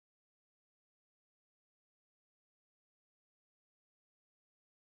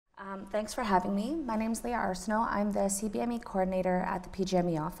Thanks for having me. My name is Leah Arsenault. I'm the CBME coordinator at the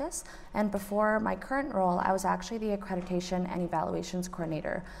PGME office, and before my current role, I was actually the accreditation and evaluations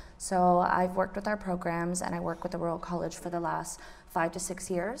coordinator. So I've worked with our programs, and I work with the Royal College for the last 5 to 6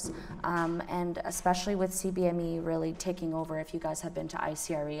 years, and especially with CBME really taking over. If you guys have been to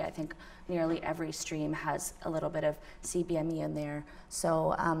ICRE, I think nearly every stream has a little bit of CBME in there.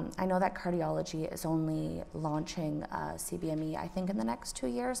 So I know that cardiology is only launching CBME, I think in the next 2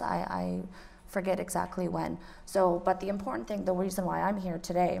 years. I forget exactly when. So, but the important thing, the reason why I'm here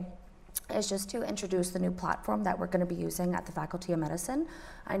today, is just to introduce the new platform that we're going to be using at the Faculty of Medicine.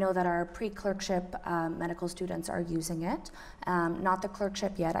 I know that our pre-clerkship medical students are using it, not the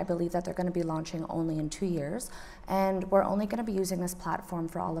clerkship yet. I believe that they're going to be launching only in 2 years, and we're only going to be using this platform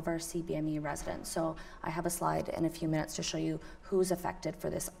for all of our CBME residents. So I have a slide in a few minutes to show you who's affected for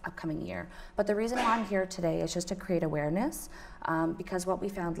this upcoming year. But the reason why I'm here today is just to create awareness, because what we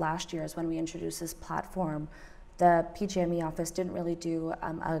found last year is when we introduced this platform, the PGME office didn't really do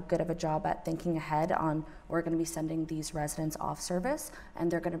a good of a job at thinking ahead on we're going to be sending these residents off service,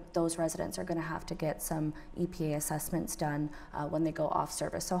 and those residents are going to have to get some EPA assessments done when they go off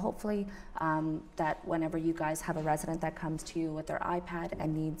service. So hopefully that whenever you guys have a resident that comes to you with their iPad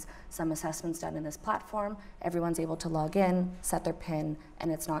and needs some assessments done in this platform, everyone's able to log in, set their PIN, and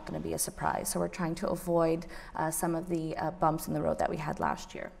it's not going to be a surprise. So we're trying to avoid some of the bumps in the road that we had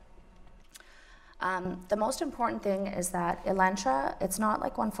last year. The most important thing is that ELENTRA, it's not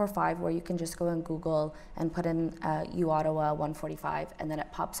like 145 where you can just go and Google and put in Ottawa 145 and then it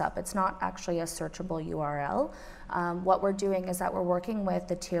pops up. It's not actually a searchable URL. What we're doing is that we're working with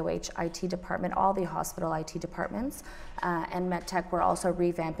the TOH IT department, all the hospital IT departments, and MedTech. We're also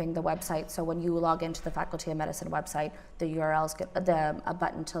revamping the website. So when you log into the Faculty of Medicine website, the URLs get a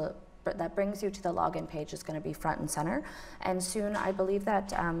button that brings you to the login page is going to be front and center. And soon, I believe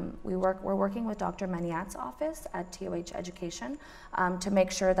that we're working with Dr. Maniat's office at TOH Education to make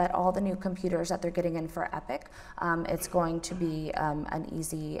sure that all the new computers that they're getting in for Epic, it's going to be an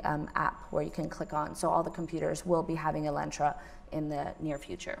easy app where you can click on. So all the computers will be having ELENTRA in the near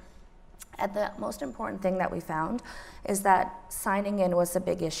future. And the most important thing that we found is that signing in was a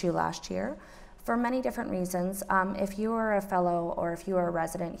big issue last year. For many different reasons. If you are a fellow or if you are a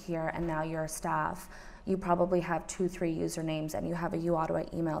resident here and now you're a staff, you probably have 2, 3 usernames and you have a Ottawa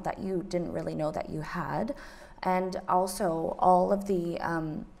email that you didn't really know that you had. And also all of the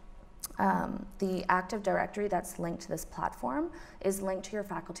Active Directory that's linked to this platform is linked to your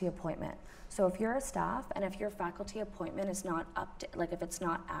faculty appointment. So if you're a staff and if your faculty appointment is not if it's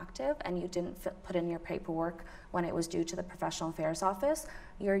not active and you didn't put in your paperwork when it was due to the Professional Affairs Office,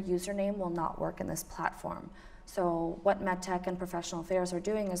 your username will not work in this platform. So what MedTech and Professional Affairs are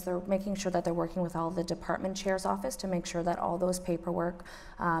doing is they're making sure that they're working with all the department chair's office to make sure that all those paperwork,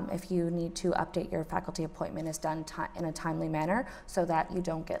 if you need to update your faculty appointment, is done in a timely manner so that you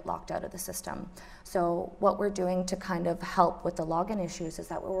don't get locked out of the system. So what we're doing to kind of help with the login issues is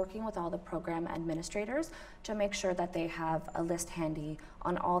that we're working with all the program administrators to make sure that they have a list handy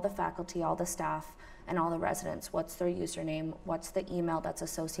on all the faculty, all the staff, and all the residents. What's their username? What's the email that's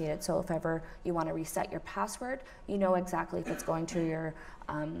associated? So if ever you want to reset your password, you know exactly if it's going to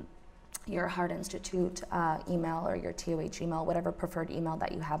your Heart Institute email or your TOH email, whatever preferred email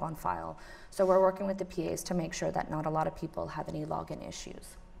that you have on file. So we're working with the PAs to make sure that not a lot of people have any login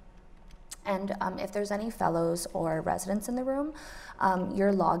issues. And if there's any fellows or residents in the room,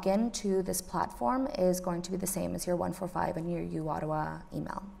 your login to this platform is going to be the same as your 145 and your Ottawa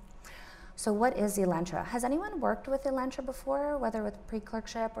email. So what is ELENTRA? Has anyone worked with ELENTRA before, whether with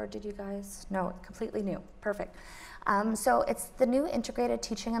pre-clerkship or did you guys? No, completely new. Perfect. So it's the new integrated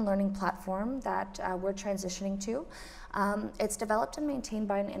teaching and learning platform that we're transitioning to. It's developed and maintained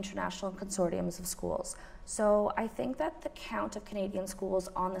by an international consortium of schools. So I think that the count of Canadian schools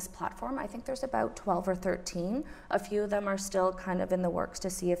on this platform, I think there's about 12 or 13. A few of them are still kind of in the works to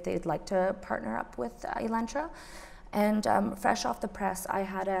see if they'd like to partner up with ELENTRA. And fresh off the press, I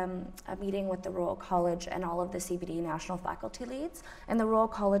had a meeting with the Royal College and all of the CBD national faculty leads, and the Royal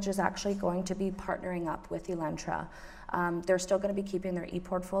College is actually going to be partnering up with ELENTRA. They're still going to be keeping their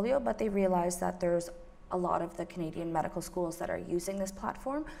e-portfolio, but they realize that there's a lot of the Canadian medical schools that are using this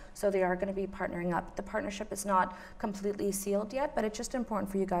platform, so they are going to be partnering up. The partnership is not completely sealed yet, but it's just important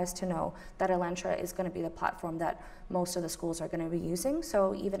for you guys to know that ELENTRA is going to be the platform that most of the schools are going to be using.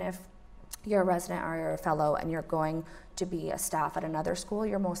 So even if you're a resident or you're a fellow and you're going to be a staff at another school,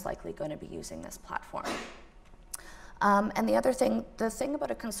 you're most likely going to be using this platform. And the thing about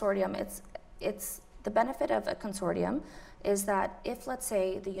a consortium, it's the benefit of a consortium is that if, let's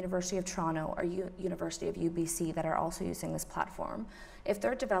say, the University of Toronto or University of UBC that are also using this platform, if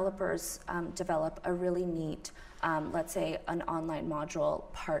their developers develop a really neat, let's say, an online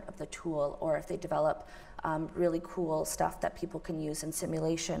module part of the tool, or if they develop really cool stuff that people can use in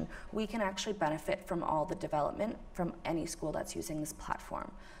simulation, we can actually benefit from all the development from any school that's using this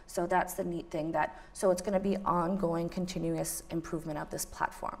platform. So that's the neat thing, so it's going to be ongoing, continuous improvement of this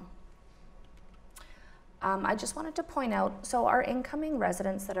platform. I just wanted to point out, so our incoming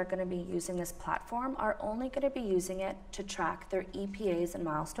residents that are going to be using this platform are only going to be using it to track their EPAs and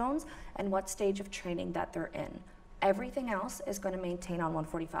milestones and what stage of training that they're in. Everything else is going to maintain on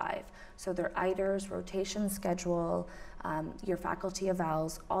 145. So their IDERs, rotation schedule, your faculty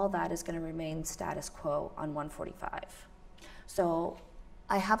evals, all that is going to remain status quo on 145. So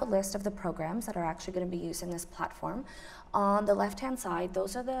I have a list of the programs that are actually going to be using this platform. On the left-hand side,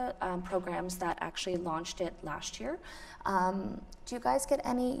 those are the programs that actually launched it last year. Do you guys get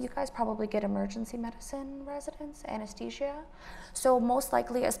any, you guys probably get emergency medicine residents, anesthesia? So most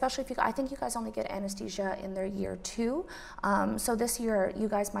likely, especially if you, I think you guys only get anesthesia in their year 2. So this year, you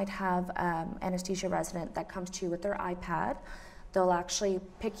guys might have anesthesia resident that comes to you with their iPad. They'll actually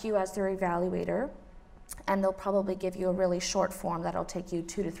pick you as their evaluator, and they'll probably give you a really short form that'll take you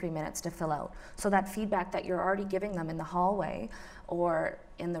 2 to 3 minutes to fill out. So that feedback that you're already giving them in the hallway or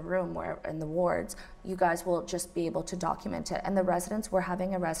in the room or in the wards, you guys will just be able to document it. And the residents, we're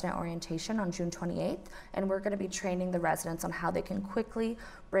having a resident orientation on June 28th, and we're going to be training the residents on how they can quickly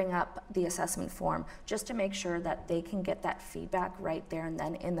bring up the assessment form, just to make sure that they can get that feedback right there and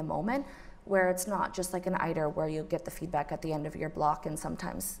then in the moment, where it's not just like an IDER where you get the feedback at the end of your block, and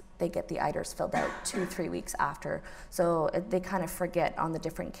sometimes they get the IDERs filled out 2-3 weeks after. So they kind of forget on the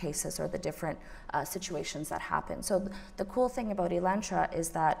different cases or the different situations that happen. So the cool thing about ELENTRA is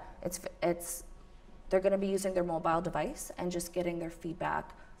that they're going to be using their mobile device and just getting their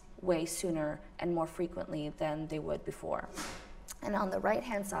feedback way sooner and more frequently than they would before. And on the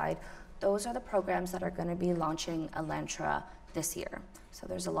right-hand side, those are the programs that are going to be launching ELENTRA this year. So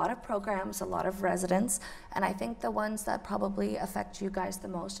there's a lot of programs, a lot of residents, and I think the ones that probably affect you guys the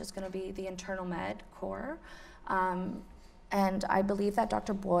most is going to be the internal med core. And I believe that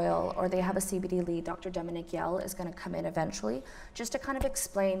Dr. Boyle, or they have a CBD lead, Dr. Dominic Yell, is going to come in eventually, just to kind of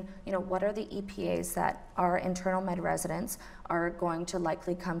explain, you know, what are the EPAs that our internal med residents are going to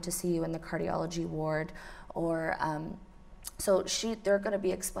likely come to see you in the cardiology ward, or so they're going to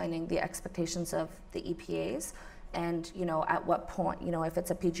be explaining the expectations of the EPAs. And, you know, at what point, you know, if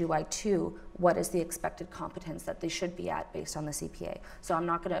it's a PGY2, what is the expected competence that they should be at based on this EPA? So I'm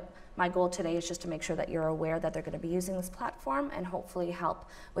not going to, my goal today is just to make sure that you're aware that they're going to be using this platform and hopefully help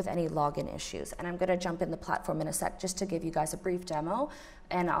with any login issues. And I'm going to jump in the platform in a sec just to give you guys a brief demo,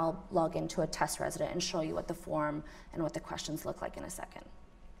 and I'll log into a test resident and show you what the form and what the questions look like in a second.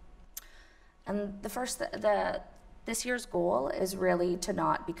 And this year's goal is really to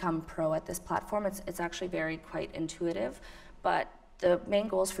not become pro at this platform. It's actually quite intuitive, but the main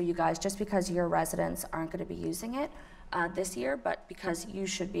goals for you guys, just because your residents aren't going to be using it this year, but because you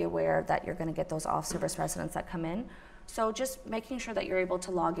should be aware that you're going to get those off-service residents that come in. So just making sure that you're able to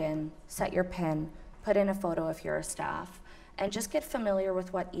log in, set your PIN, put in a photo if you're a staff, and just get familiar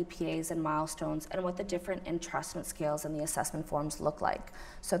with what EPAs and milestones and what the different entrustment scales and the assessment forms look like,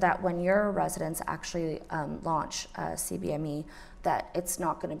 so that when your residents actually launch CBME, that it's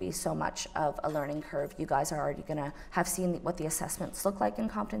not going to be so much of a learning curve. You guys are already going to have seen what the assessments look like in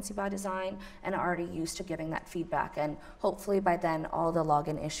competency by design and are already used to giving that feedback, and hopefully by then all the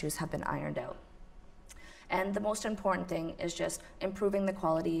login issues have been ironed out. And the most important thing is just improving the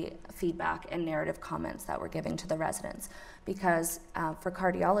quality feedback and narrative comments that we're giving to the residents. Because for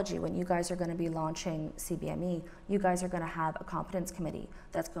cardiology, when you guys are going to be launching CBME, you guys are going to have a competence committee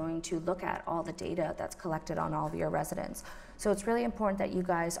that's going to look at all the data that's collected on all of your residents. So it's really important that you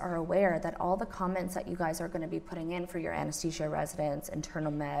guys are aware that all the comments that you guys are going to be putting in for your anesthesia residents,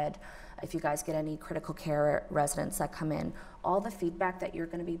 internal med, if you guys get any critical care residents that come in, all the feedback that you're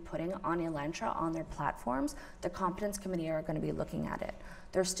going to be putting on ELENTRA on their platforms, the competence committee are going to be looking at it.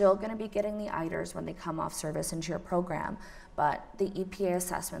 They're still going to be getting the IDERs when they come off service into your program, but the EPA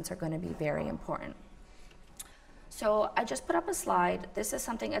assessments are going to be very important. So I just put up a slide. This is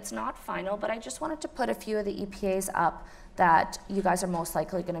something, it's not final, but I just wanted to put a few of the EPAs up that you guys are most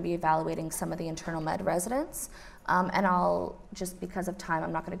likely going to be evaluating some of the internal med residents. And I'll, just because of time,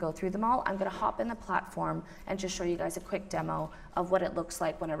 I'm not going to go through them all. I'm going to hop in the platform and just show you guys a quick demo of what it looks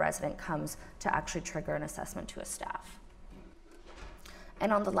like when a resident comes to actually trigger an assessment to a staff.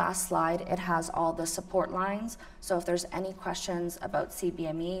 And on the last slide, it has all the support lines. So if there's any questions about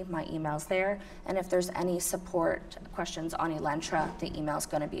CBME, my email's there. And if there's any support questions on ELENTRA, the email's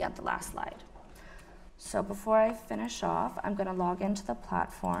going to be at the last slide. So before I finish off, I'm going to log into the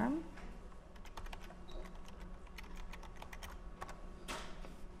platform.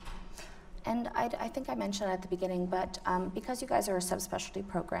 And I think I mentioned at the beginning, but because you guys are a subspecialty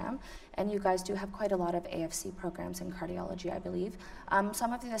program, and you guys do have quite a lot of AFC programs in cardiology, I believe,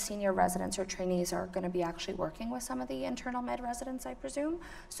 some of the senior residents or trainees are going to be actually working with some of the internal med residents, I presume.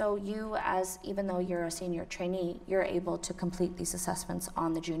 So you, even though you're a senior trainee, you're able to complete these assessments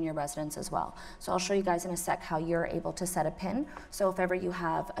on the junior residents as well. So I'll show you guys in a sec how you're able to set a PIN. So if ever you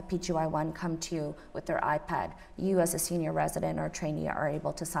have a PGY1 come to you with their iPad, you as a senior resident or trainee are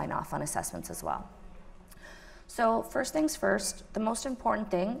able to sign off on assessments as well. So first things first, the most important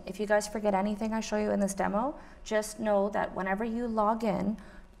thing, if you guys forget anything I show you in this demo, just know that whenever you log in,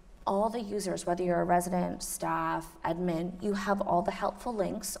 all the users, whether you're a resident, staff, admin, you have all the helpful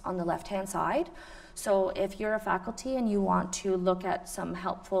links on the left-hand side. So if you're a faculty and you want to look at some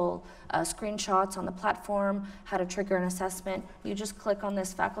helpful screenshots on the platform, how to trigger an assessment, you just click on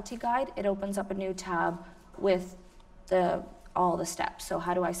this faculty guide. It opens up a new tab with all the steps. So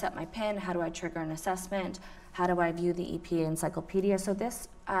how do I set my PIN? How do I trigger an assessment? How do I view the EPA encyclopedia? So this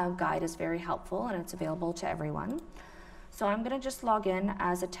guide is very helpful and it's available to everyone. So I'm going to just log in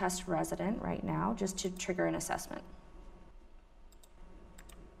as a test resident right now just to trigger an assessment.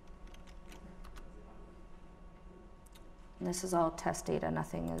 And this is all test data,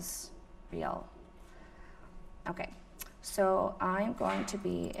 nothing is real. Okay, so I'm going to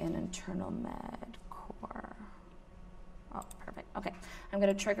be in internal med core. Oh, perfect. Okay, I'm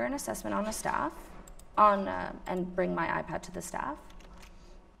going to trigger an assessment on the staff, and bring my iPad to the staff.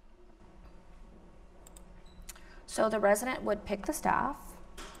 So the resident would pick the staff.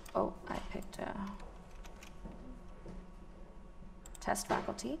 Oh, I picked test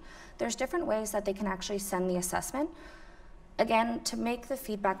faculty. There's different ways that they can actually send the assessment. Again, to make the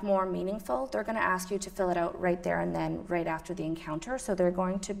feedback more meaningful, they're going to ask you to fill it out right there and then, right after the encounter. So they're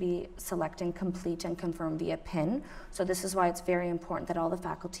going to be selecting complete and confirm via PIN. So this is why it's very important that all the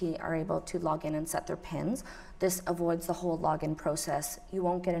faculty are able to log in and set their PINs. This avoids the whole login process. You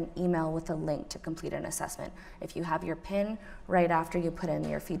won't get an email with a link to complete an assessment. If you have your PIN, right after you put in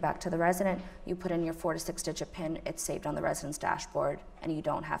your feedback to the resident, you put in your 4 to 6 digit PIN, it's saved on the resident's dashboard, and you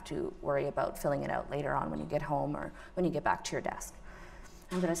don't have to worry about filling it out later on when you get home or when you get back to your desk.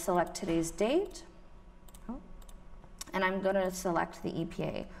 I'm going to select today's date, and I'm going to select the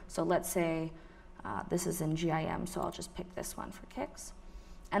EPA. So let's say this is in GIM, so I'll just pick this one for kicks.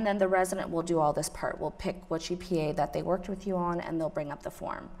 And then the resident will do all this part. We'll pick which EPA that they worked with you on, and they'll bring up the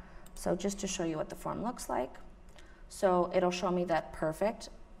form. So just to show you what the form looks like. So it'll show me that perfect.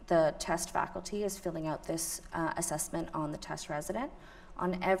 The test faculty is filling out this assessment on the test resident.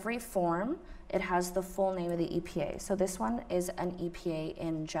 On every form, it has the full name of the EPA. So this one is an EPA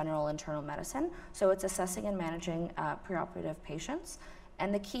in general internal medicine. So it's assessing and managing preoperative patients.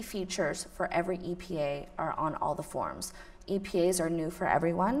 And the key features for every EPA are on all the forms. EPAs are new for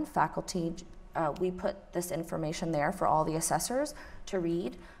everyone. Faculty, we put this information there for all the assessors to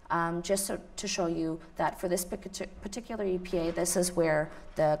read, just to show you that for this particular EPA, this is where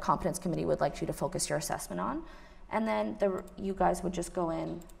the competence committee would like you to focus your assessment on. And then you guys would just go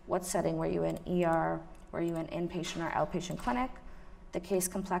in, what setting were you in, ER, were you in inpatient or outpatient clinic? The case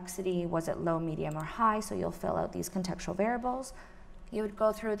complexity, was it low, medium, or high? So you'll fill out these contextual variables. You would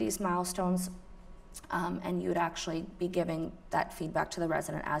go through these milestones, and you would actually be giving that feedback to the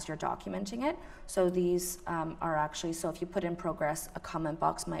resident as you're documenting it. So these are actually, so if you put in progress, a comment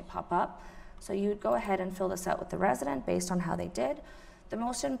box might pop up. So you would go ahead and fill this out with the resident based on how they did. The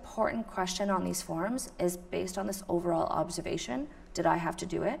most important question on these forms is based on this overall observation. Did I have to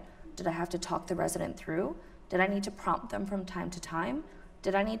do it? Did I have to talk the resident through? Did I need to prompt them from time to time?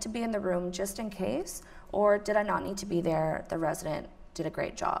 Did I need to be in the room just in case? Or did I not need to be there? The resident did a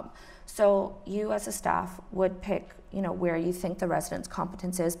great job. So you as a staff would pick, where you think the resident's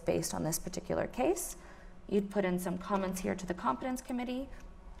competence is based on this particular case. You'd put in some comments here to the competence committee.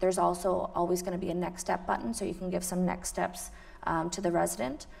 There's also always going to be a next step button, so you can give some next steps to the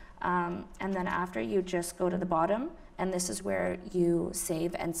resident. And then after, you just go to the bottom, and this is where you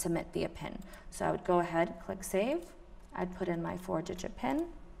save and submit via PIN. So I would go ahead, click save. I'd put in my 4-digit PIN.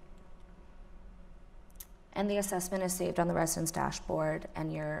 And the assessment is saved on the resident's dashboard,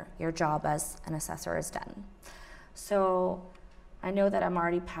 and your job as an assessor is done. So I know that I'm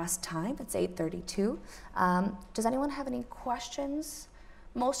already past time. It's 8:32. Does anyone have any questions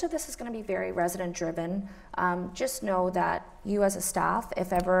Most of this is going to be very resident driven. Just know that you as a staff,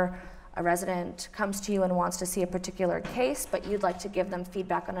 if ever a resident comes to you and wants to see a particular case, but you'd like to give them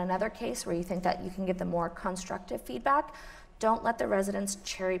feedback on another case where you think that you can give them more constructive feedback, don't let the residents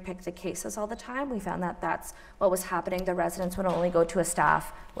cherry pick the cases all the time. We found that that's what was happening. The residents would only go to a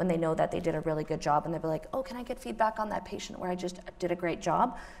staff when they know that they did a really good job, and they'd be like, oh, can I get feedback on that patient where I just did a great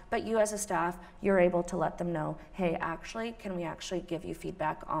job? But you as a staff, you're able to let them know, hey, actually, can we actually give you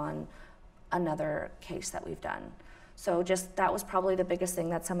feedback on another case that we've done? So just that was probably the biggest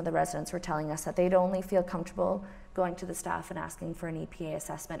thing that some of the residents were telling us, that they'd only feel comfortable going to the staff and asking for an EPA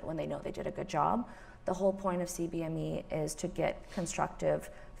assessment when they know they did a good job. The whole point of CBME is to get constructive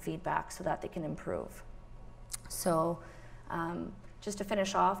feedback so that they can improve. So just to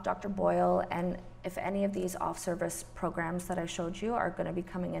finish off, Dr. Boyle, and if any of these off-service programs that I showed you are going to be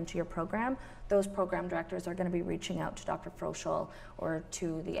coming into your program, those program directors are going to be reaching out to Dr. Froschel or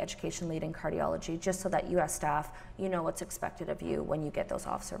to the education lead in cardiology, just so that you as staff, you know what's expected of you when you get those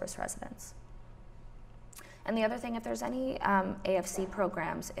off-service residents. And the other thing, if there's any AFC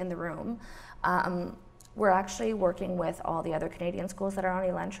programs in the room, we're actually working with all the other Canadian schools that are on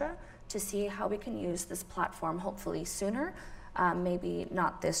ELENTRA to see how we can use this platform hopefully sooner, maybe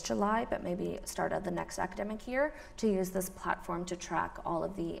not this July, but maybe start of the next academic year, to use this platform to track all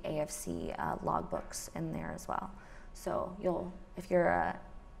of the AFC logbooks in there as well. So if you're a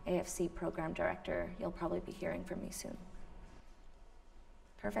AFC program director, you'll probably be hearing from me soon.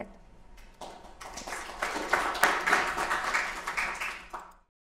 Perfect.